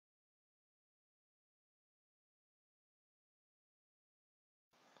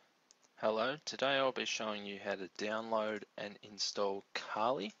Hello, today I'll be showing you how to download and install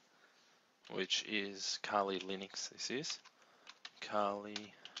Kali, which is Kali Linux. This is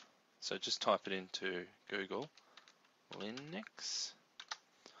Kali, so just type it into Google, Linux.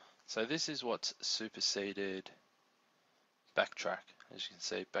 So this is what's superseded Backtrack. As you can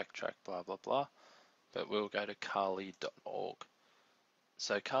see, Backtrack blah blah blah, but we'll go to kali.org.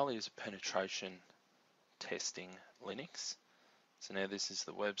 So Kali is a penetration testing Linux. So now this is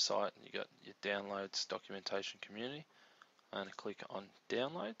the website, and you got your downloads, documentation, community. I'm going to click on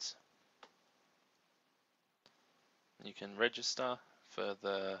downloads. You can register for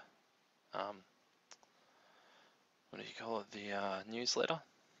the what do you call it, the newsletter,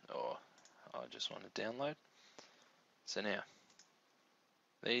 or I just want to download. So now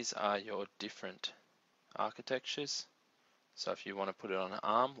these are your different architectures. So if you want to put it on an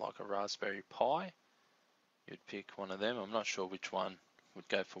ARM like a Raspberry Pi, you'd pick one of them. I'm not sure which one would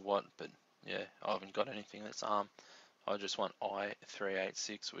go for what, but yeah, I haven't got anything that's ARM. I just want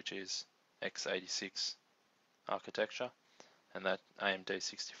i386, which is x86 architecture, and that AMD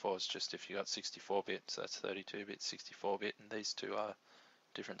 64 is just if you got 64-bit, so that's 32-bit, 64-bit, and these two are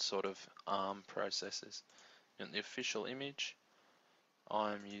different sort of ARM processors. And the official image,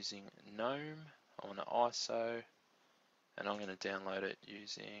 I'm using GNOME. I want an ISO, and I'm going to download it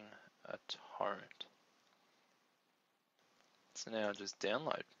using a torrent. So now just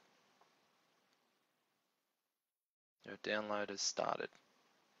download. Your download has started.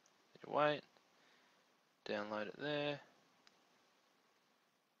 You wait, download it there,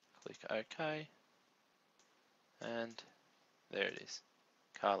 click OK, and there it is,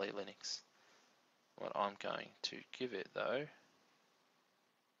 Kali Linux. What I'm going to give it though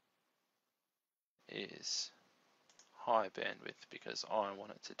is high bandwidth because I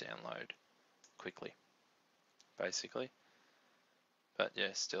want it to download quickly, basically. But yeah,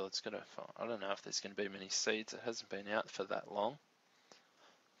 still it's gonna, I don't know if there's gonna be many seeds. It hasn't been out for that long.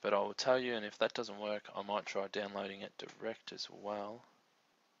 But I will tell you, and if that doesn't work, I might try downloading it direct as well.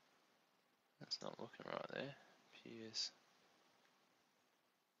 That's not looking right there. Appears.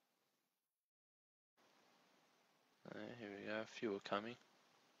 Here we go, a few are coming.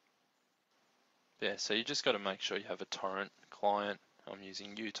 Yeah, so you just got to make sure you have a torrent client. I'm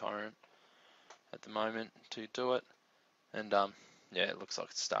using uTorrent at the moment to do it, and yeah, it looks like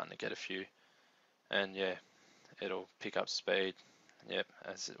it's starting to get a few, and yeah, it'll pick up speed, yep,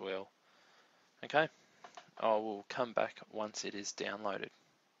 as it will. Okay, I will come back once it is downloaded.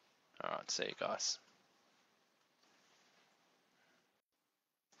 Alright, see you guys.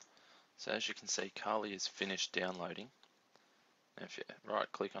 So as you can see, Kali is finished downloading. If you right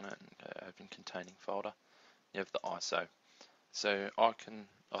click on it and go open containing folder, you have the ISO. So I can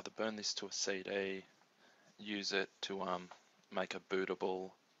either burn this to a CD, use it to make a bootable,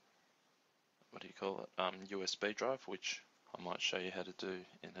 what do you call it, USB drive, which I might show you how to do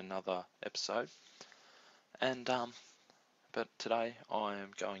in another episode. And but today I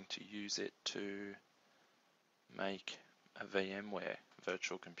am going to use it to make a VMware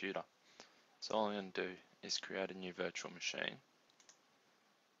virtual computer. So all I'm going to do is create a new virtual machine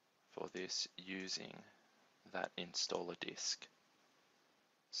for this using that installer disk.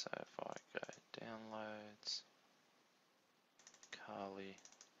 So if I go downloads, Kali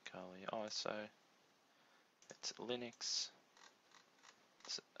ISO, it's Linux,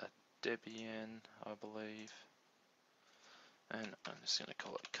 it's a Debian I believe, and I'm just going to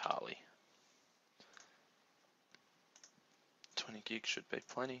call it Kali. 20 gig should be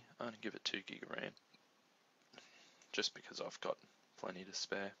plenty. I'm going to give it 2 gig of RAM, just because I've got plenty to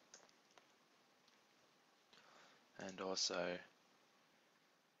spare. And also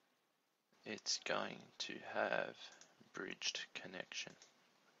it's going to have bridged connection.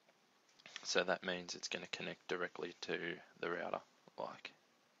 So that means it's going to connect directly to the router like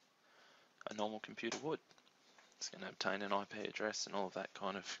a normal computer would. It's going to obtain an IP address and all of that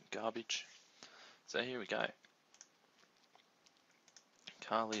kind of garbage. So here we go.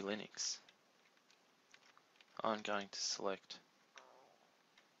 Kali Linux. I'm going to select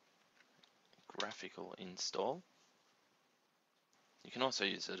graphical install. You can also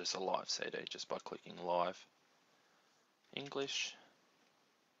use it as a live CD just by clicking live. English.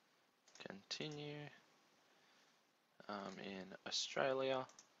 Continue. In Australia.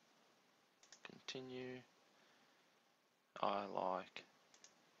 Continue. I like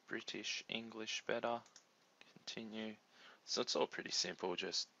British English better. Continue. So it's all pretty simple,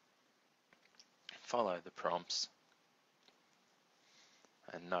 just follow the prompts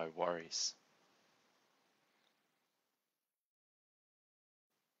and no worries.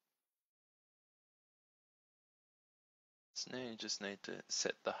 So now you just need to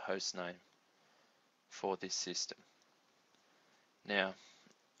set the host name for this system. Now,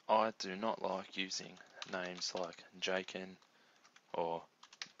 I do not like using names like Jaken or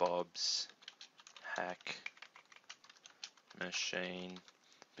Bob's Hack Machine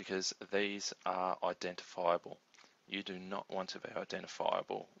because these are identifiable. You do not want to be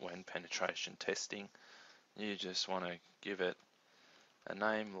identifiable when penetration testing. You just want to give it a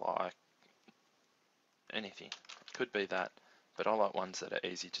name like anything. It could be that, but I like ones that are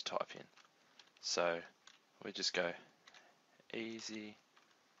easy to type in. So we just go easy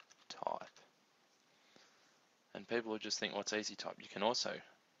type. And people will just think, what's easy type? You can also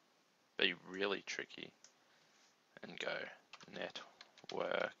be really tricky and go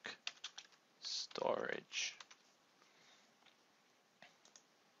network storage.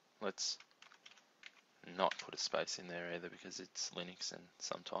 Let's not put a space in there either because it's Linux and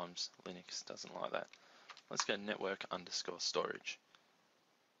sometimes Linux doesn't like that. Let's go network underscore storage.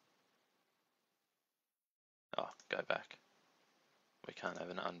 Oh, go back. We can't have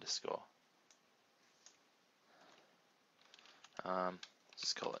an underscore.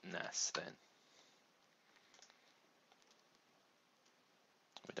 Just call it NAS then.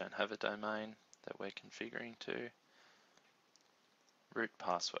 We don't have a domain that we're configuring to. Root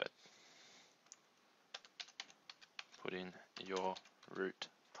password. Put in your root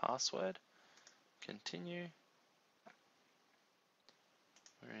password. Continue.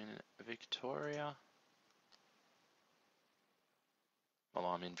 We're in Victoria. Well,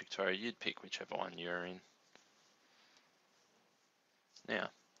 I'm in Victoria. You'd pick whichever one you're in. Now,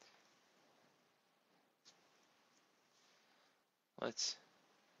 let's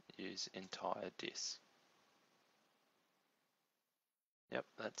use entire disk. Yep,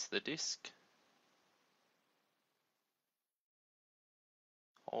 that's the disk.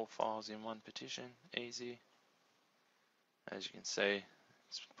 All files in one partition, easy. As you can see,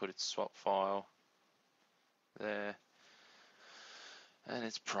 let's put its swap file there. And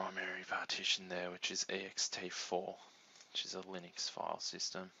its primary partition there, which is ext4, which is a Linux file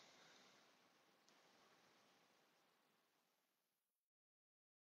system.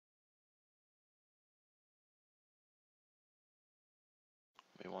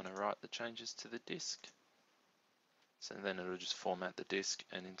 We want to write the changes to the disk. So then it'll just format the disk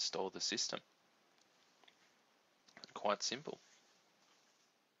and install the system. Quite simple.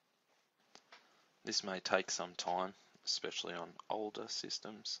 This may take some time, especially on older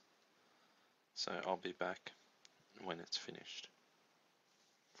systems. So I'll be back when it's finished.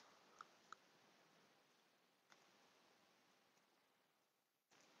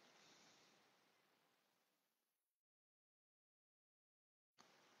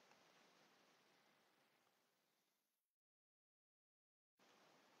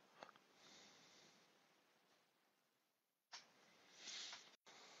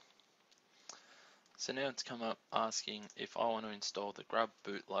 So now it's come up asking if I want to install the Grub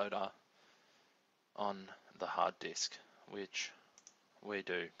bootloader on the hard disk, which we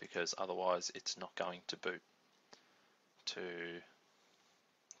do because otherwise it's not going to boot to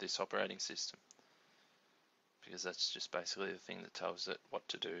this operating system, because that's just basically the thing that tells it what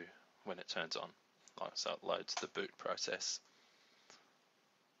to do when it turns on. So it loads the boot process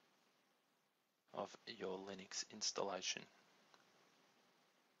of your Linux installation.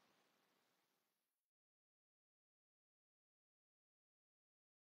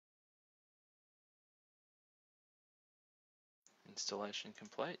 Installation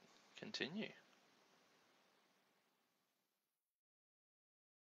complete. Continue.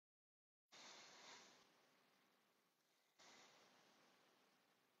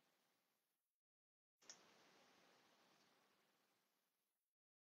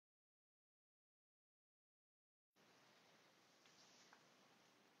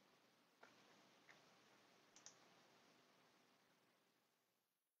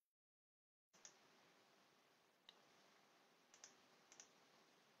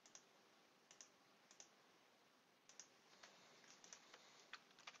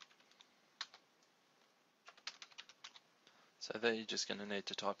 So there you're just going to need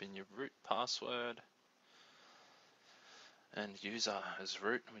to type in your root password and user as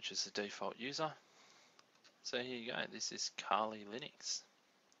root, which is the default user. So here you go, this is Kali Linux.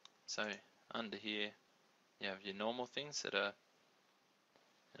 So under here you have your normal things that are,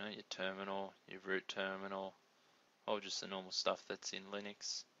 your terminal, your root terminal, or just the normal stuff that's in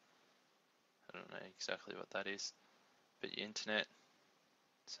Linux. I don't know exactly what that is, but your internet.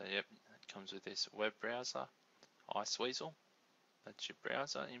 So yep, it comes with this web browser, iSweasel. That's your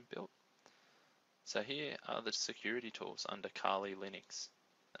browser inbuilt. So here are the security tools under Kali Linux.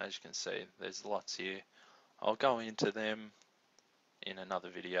 As you can see, there's lots here. I'll go into them in another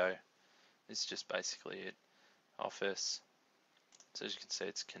video. This is just basically it. Office. So as you can see,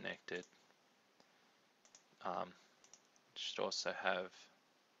 it's connected. Should also have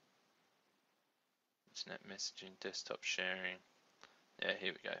internet messaging, desktop sharing. Yeah,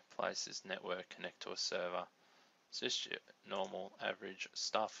 here we go. Places, network, connect to a server. It's just your normal average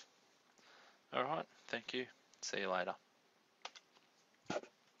stuff. Alright, thank you. See you later.